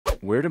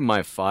Where do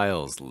my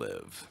files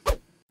live?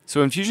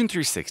 So in Fusion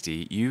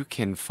 360, you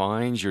can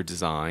find your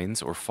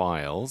designs or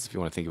files, if you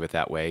want to think of it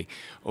that way,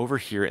 over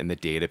here in the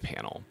data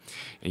panel.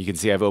 And you can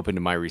see I've opened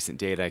my recent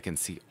data. I can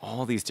see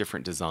all these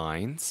different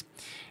designs,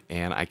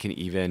 and I can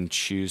even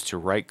choose to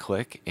right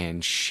click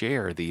and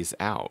share these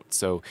out.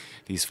 So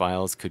these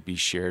files could be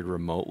shared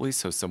remotely,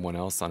 so someone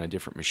else on a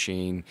different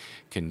machine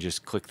can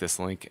just click this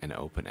link and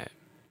open it.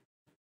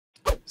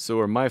 So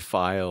are my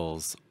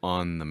files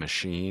on the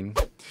machine?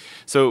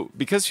 So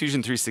because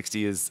Fusion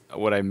 360 is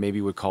what I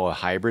maybe would call a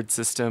hybrid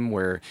system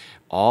where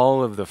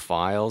all of the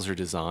files or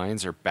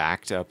designs are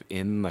backed up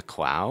in the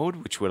cloud,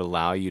 which would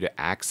allow you to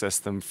access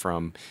them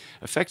from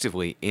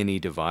effectively any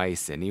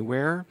device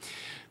anywhere.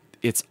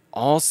 It's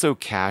also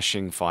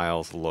caching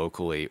files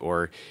locally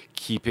or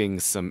keeping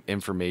some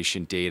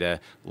information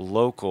data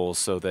local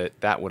so that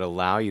that would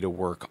allow you to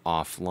work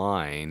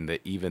offline,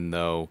 that even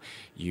though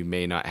you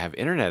may not have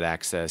internet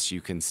access, you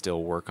can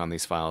still work on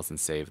these files and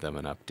save them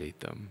and update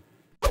them.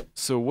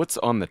 So what's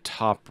on the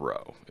top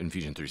row in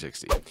Fusion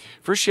 360?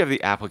 First, you have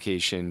the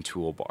application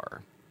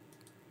toolbar.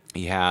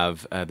 You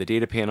have the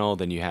data panel,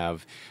 then you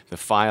have the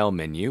file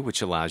menu,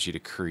 which allows you to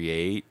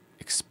create,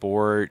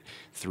 export,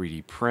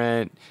 3D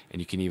print, and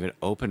you can even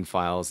open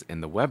files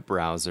in the web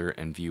browser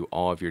and view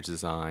all of your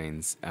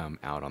designs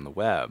out on the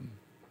web.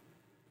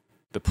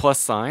 The plus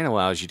sign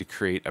allows you to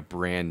create a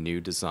brand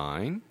new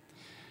design.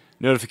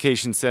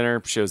 Notification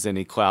Center shows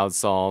any cloud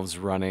solves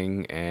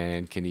running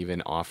and can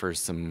even offer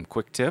some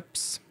quick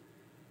tips.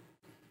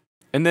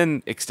 And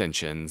then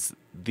extensions.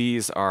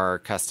 These are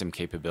custom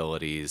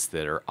capabilities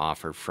that are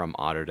offered from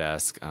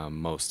Autodesk.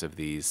 Most of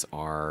these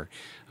are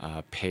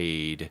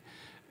paid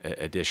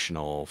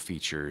additional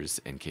features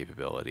and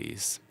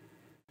capabilities.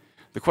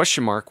 The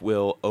question mark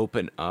will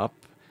open up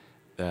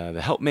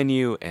the help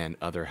menu and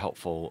other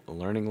helpful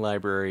learning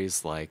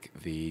libraries like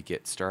the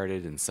Get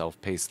Started and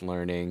Self-Paced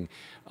Learning,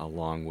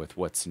 along with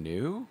What's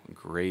New, a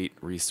great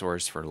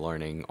resource for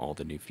learning all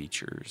the new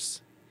features.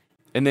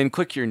 And then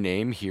click your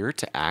name here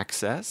to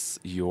access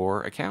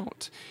your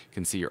account. You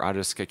can see your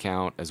Autodesk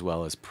account as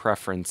well as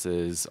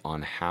preferences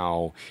on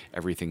how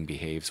everything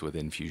behaves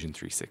within Fusion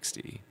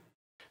 360.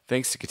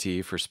 Thanks to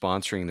Kati for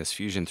sponsoring this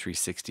Fusion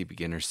 360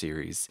 Beginner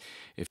Series.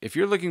 If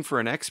you're looking for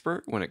an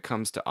expert when it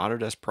comes to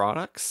Autodesk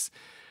products,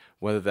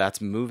 whether that's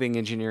moving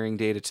engineering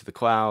data to the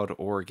cloud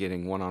or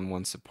getting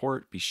one-on-one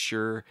support, be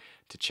sure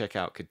to check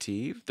out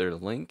Kati. Their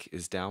link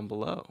is down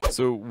below.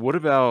 So what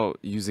about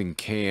using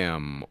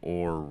CAM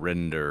or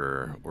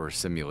render or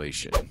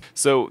simulation?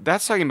 So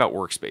that's talking about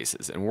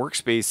workspaces, and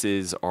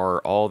workspaces are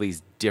all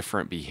these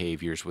different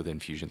behaviors within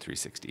Fusion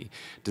 360.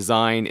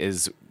 Design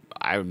is,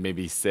 I would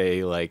maybe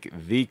say, like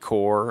the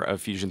core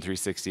of Fusion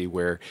 360,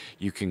 where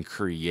you can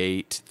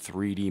create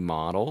 3D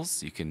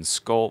models. You can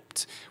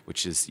sculpt,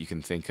 which is, you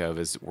can think of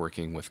as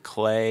working with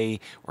clay,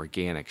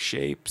 organic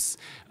shapes.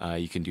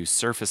 You can do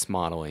surface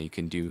modeling. You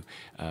can do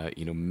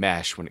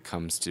mesh when it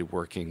comes to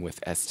working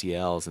with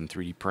STLs and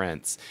 3D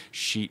prints,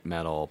 sheet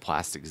metal,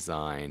 plastic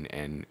design,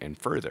 and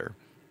further.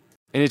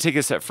 And to take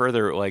a step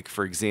further, like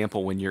for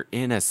example, when you're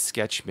in a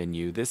sketch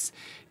menu, this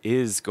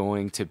is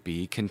going to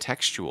be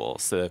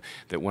contextual. So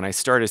that when I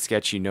start a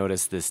sketch, you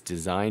notice this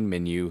design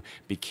menu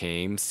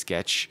became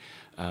sketch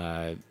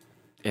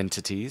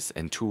entities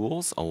and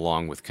tools,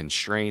 along with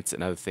constraints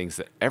and other things,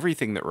 that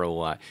everything that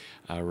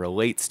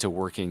relates to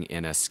working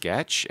in a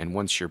sketch. And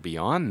once you're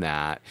beyond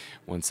that,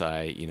 once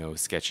I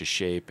sketch a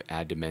shape,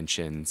 add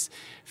dimensions,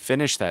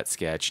 finish that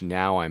sketch,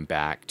 now I'm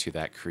back to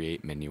that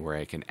create menu where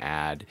I can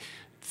add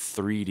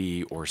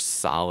 3D or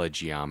solid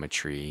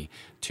geometry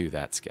to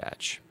that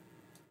sketch.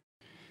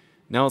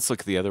 Now let's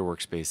look at the other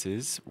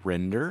workspaces.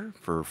 Render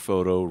for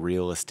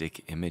photorealistic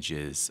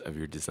images of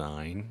your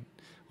design,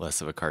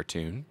 less of a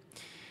cartoon.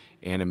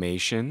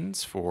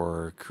 Animations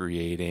for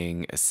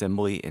creating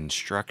assembly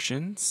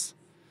instructions.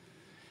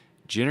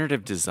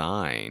 Generative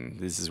design,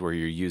 this is where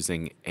you're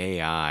using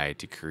AI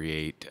to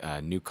create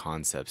new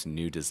concepts,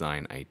 new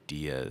design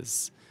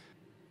ideas.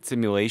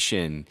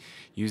 Simulation,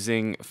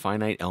 using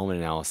finite element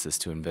analysis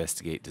to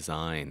investigate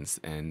designs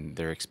and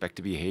their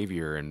expected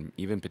behavior and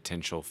even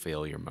potential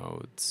failure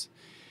modes.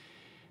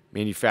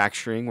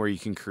 Manufacturing, where you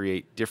can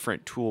create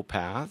different tool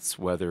paths,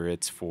 whether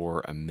it's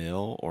for a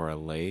mill or a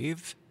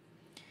lathe.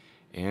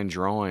 And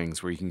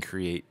drawings, where you can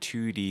create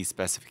 2D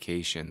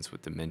specifications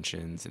with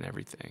dimensions and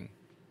everything.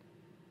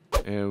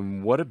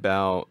 And what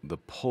about the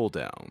pull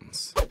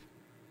downs?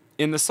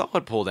 In the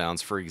solid pull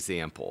downs, for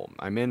example,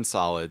 I'm in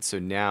solid, so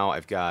now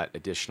I've got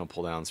additional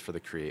pull downs for the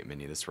create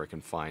menu. This is where I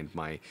can find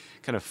my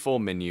kind of full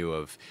menu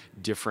of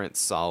different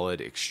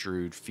solid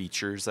extrude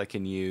features I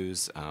can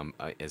use,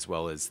 as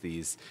well as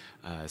these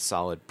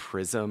solid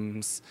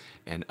prisms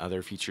and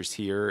other features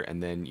here.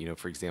 And then,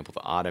 for example, the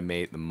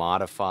automate, the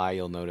modify,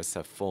 you'll notice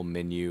a full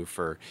menu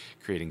for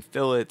creating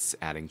fillets,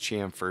 adding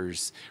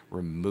chamfers,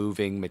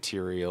 removing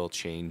material,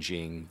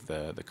 changing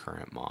the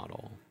current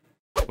model.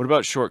 What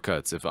about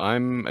shortcuts? If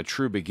I'm a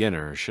true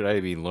beginner, should I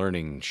be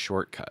learning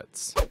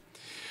shortcuts?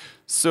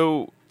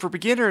 So for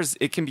beginners,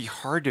 it can be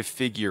hard to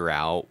figure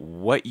out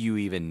what you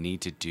even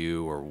need to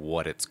do or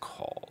what it's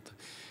called.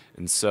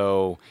 And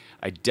so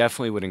I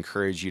definitely would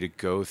encourage you to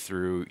go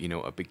through,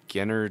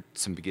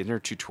 some beginner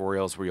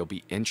tutorials where you'll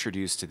be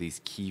introduced to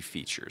these key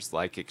features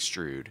like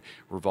extrude,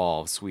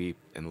 revolve, sweep,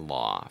 and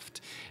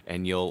loft.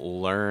 And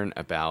you'll learn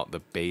about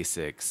the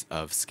basics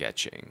of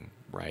sketching,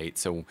 right?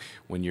 So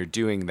when you're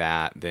doing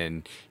that,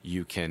 then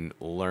you can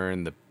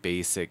learn the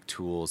basic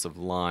tools of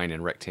line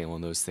and rectangle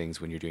and those things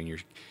when you're doing your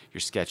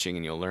sketching,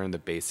 and you'll learn the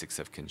basics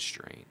of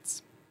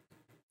constraints.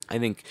 I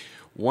think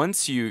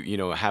once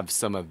you have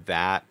some of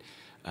that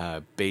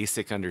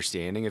basic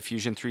understanding of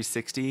Fusion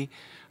 360,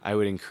 I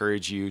would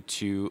encourage you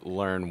to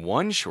learn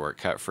one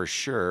shortcut for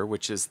sure,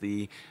 which is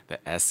the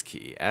S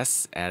key.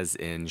 S as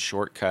in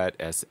shortcut,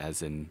 S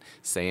as in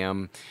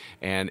Sam,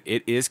 and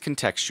it is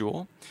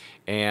contextual.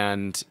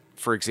 And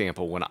for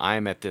example, when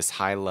I'm at this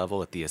high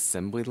level, at the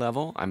assembly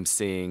level, I'm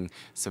seeing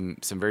some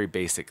very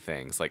basic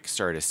things like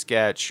start a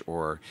sketch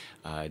or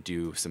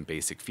do some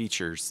basic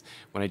features.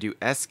 When I do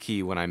S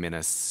key, when I'm in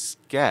a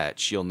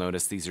sketch, you'll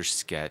notice these are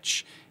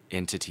sketch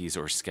entities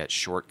or sketch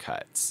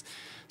shortcuts.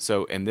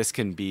 So, and this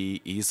can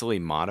be easily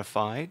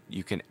modified.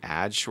 You can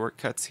add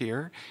shortcuts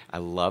here. I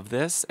love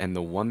this. And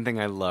the one thing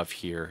I love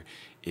here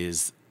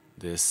is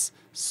this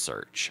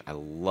search. I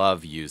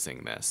love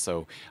using this.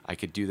 So I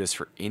could do this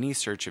for any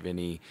search of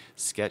any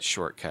sketch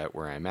shortcut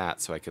where I'm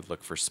at. So I could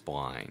look for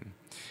spline.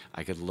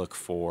 I could look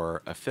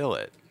for a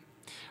fillet.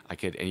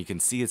 And you can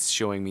see it's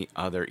showing me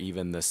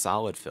even the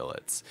solid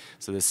fillets.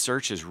 So this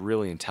search is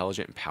really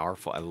intelligent and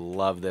powerful. I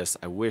love this.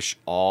 I wish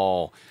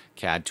all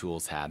CAD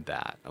tools had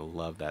that. I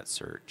love that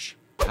search.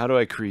 How do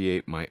I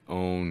create my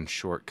own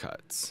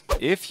shortcuts?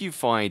 If you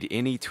find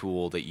any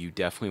tool that you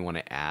definitely want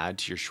to add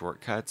to your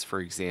shortcuts, for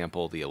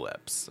example, the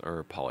ellipse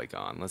or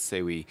polygon. Let's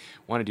say we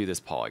want to do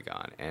this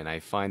polygon, and I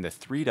find the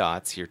 3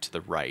 dots here to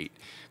the right.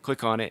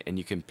 Click on it, and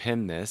you can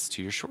pin this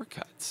to your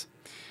shortcuts.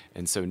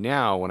 And so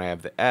now when I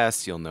have the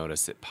S, you'll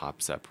notice it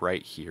pops up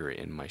right here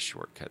in my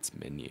shortcuts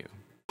menu.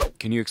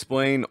 Can you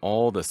explain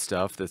all the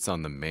stuff that's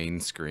on the main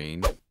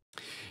screen?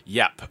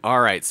 Yep. All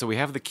right. So we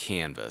have the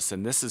canvas,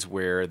 and this is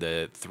where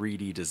the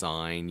 3D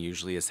design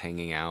usually is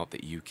hanging out,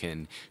 that you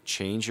can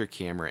change your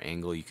camera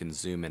angle. You can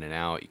zoom in and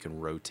out. You can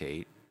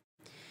rotate.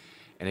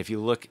 And if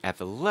you look at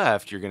the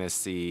left, you're going to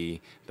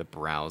see the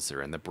browser.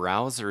 And the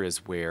browser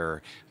is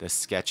where the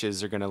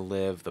sketches are going to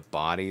live, the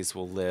bodies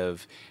will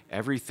live,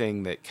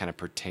 everything that kind of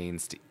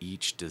pertains to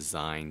each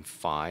design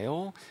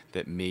file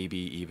that maybe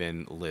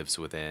even lives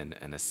within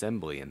an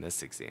assembly in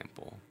this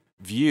example.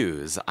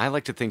 Views, I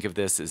like to think of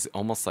this as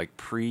almost like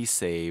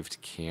pre-saved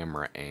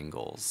camera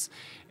angles.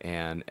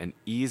 And an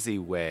easy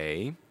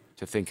way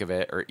to think of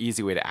it, or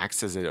easy way to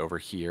access it over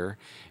here,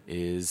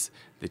 is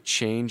the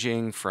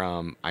changing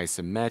from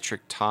isometric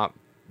top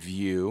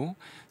view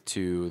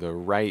to the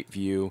right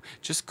view,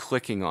 just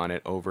clicking on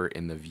it over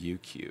in the view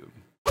cube.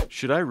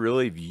 Should I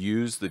really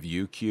use the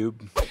view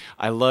cube?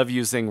 I love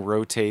using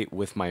rotate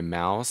with my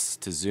mouse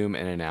to zoom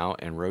in and out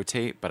and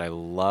rotate, but I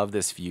love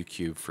this view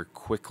cube for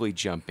quickly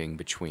jumping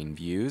between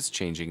views,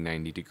 changing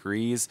 90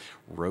 degrees,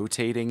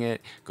 rotating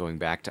it, going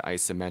back to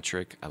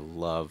isometric. I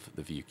love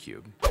the view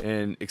cube.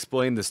 And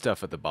explain the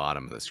stuff at the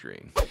bottom of the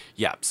screen.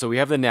 Yeah, so we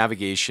have the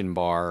navigation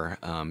bar.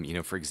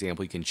 For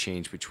example, you can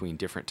change between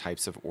different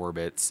types of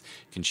orbits.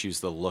 You can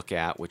choose the look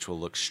at, which will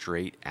look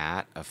straight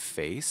at a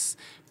face.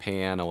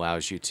 Pan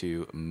allows you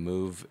to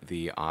move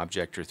the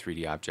object or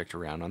 3D object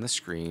around on the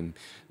screen,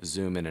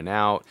 zoom in and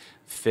out.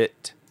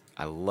 Fit,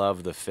 I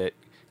love the fit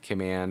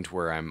command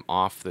where I'm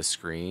off the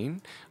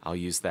screen. I'll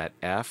use that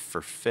F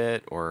for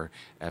fit, or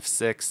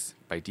F6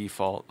 by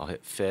default. I'll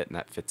hit fit and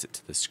that fits it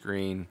to the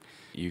screen.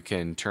 You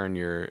can turn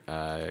your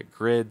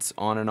grids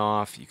on and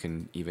off. You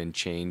can even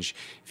change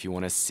if you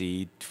want to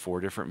see 4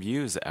 different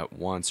views at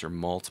once or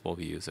multiple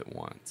views at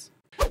once.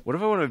 What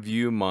if I want to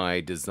view my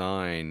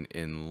design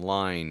in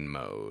line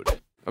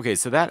mode? Okay,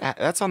 so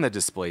that's on the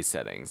display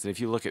settings. And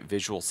if you look at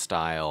visual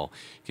style,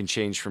 you can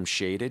change from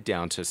shaded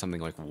down to something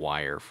like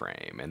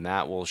wireframe. And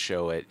that will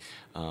show it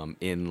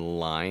in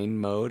line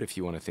mode, if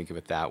you want to think of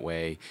it that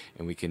way.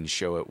 And we can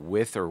show it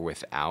with or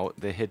without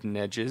the hidden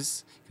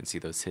edges. You can see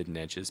those hidden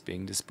edges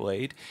being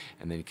displayed.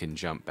 And then you can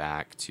jump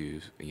back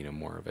to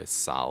more of a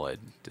solid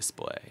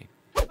display.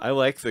 I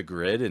like the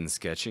grid in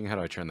sketching. How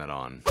do I turn that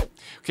on?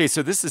 Okay,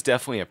 so this is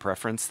definitely a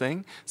preference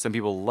thing. Some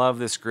people love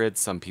this grid,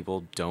 some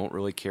people don't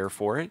really care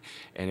for it.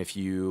 And if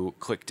you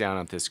click down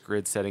at this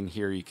grid setting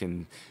here, you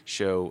can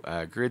show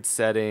grid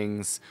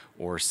settings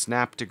or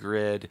snap to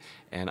grid,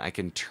 and I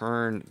can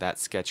turn that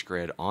sketch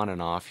grid on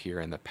and off here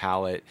in the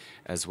palette,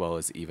 as well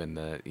as even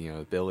the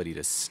ability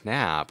to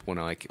snap. When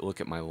I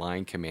look at my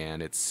line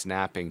command, it's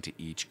snapping to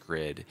each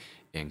grid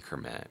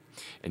increment.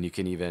 And you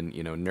can even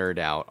nerd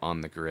out on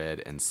the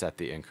grid and set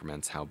the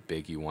increments how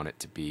big you want it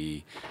to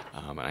be.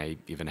 I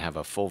even have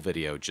a full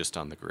video just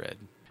on the grid.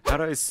 How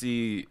do I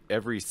see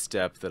every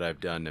step that I've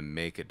done to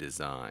make a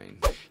design?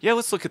 Yeah,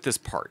 let's look at this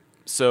part.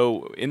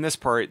 So in this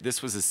part,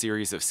 this was a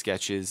series of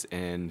sketches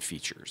and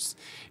features.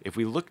 If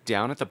we look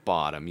down at the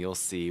bottom, you'll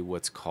see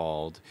what's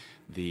called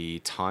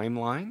the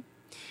timeline.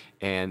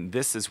 And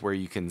this is where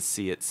you can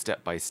see it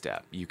step by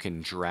step. You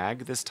can drag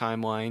this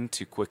timeline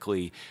to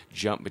quickly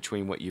jump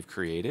between what you've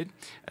created,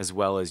 as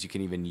well as you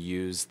can even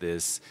use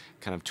this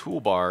kind of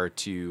toolbar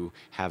to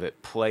have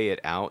it play it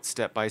out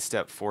step by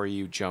step for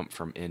you, jump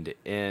from end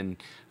to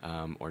end,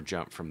 or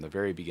jump from the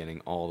very beginning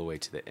all the way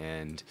to the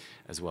end,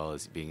 as well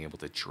as being able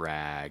to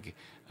drag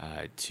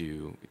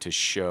to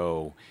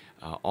show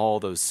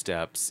all those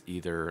steps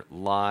either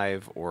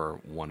live or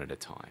one at a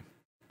time.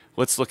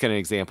 Let's look at an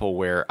example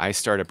where I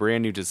start a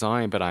brand new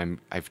design, but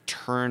I've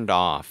turned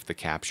off the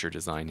capture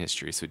design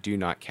history, so do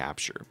not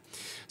capture.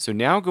 So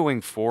now going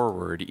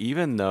forward,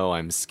 even though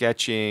I'm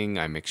sketching,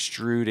 I'm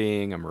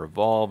extruding, I'm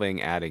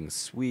revolving, adding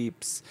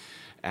sweeps,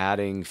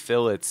 adding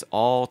fillets,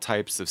 all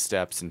types of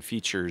steps and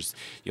features,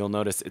 you'll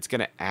notice it's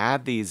going to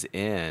add these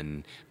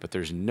in, but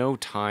there's no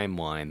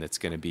timeline that's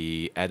going to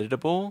be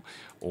editable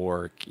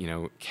or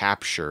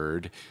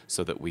captured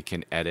so that we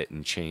can edit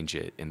and change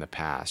it in the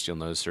past. You'll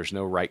notice there's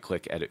no right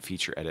click, edit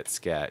feature, edit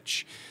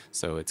sketch.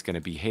 So it's going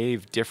to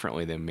behave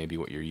differently than maybe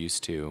what you're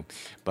used to.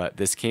 But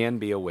this can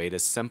be a way to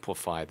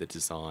simplify the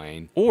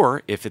design.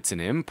 Or if it's an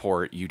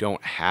import, you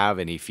don't have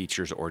any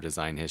features or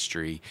design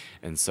history,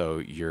 and so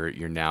you're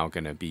now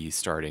going to be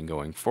starting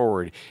going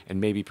forward, and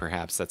maybe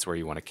perhaps that's where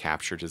you want to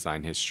capture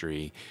design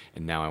history,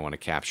 and now I want to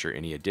capture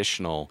any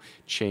additional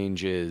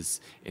changes,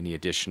 any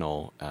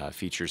additional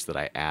features that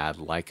I add,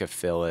 like a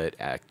fillet,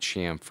 a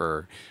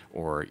chamfer,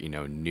 or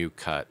new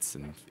cuts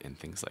and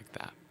things like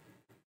that.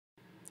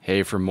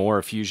 Hey, for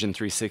more Fusion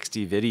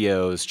 360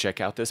 videos, check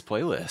out this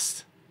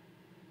playlist.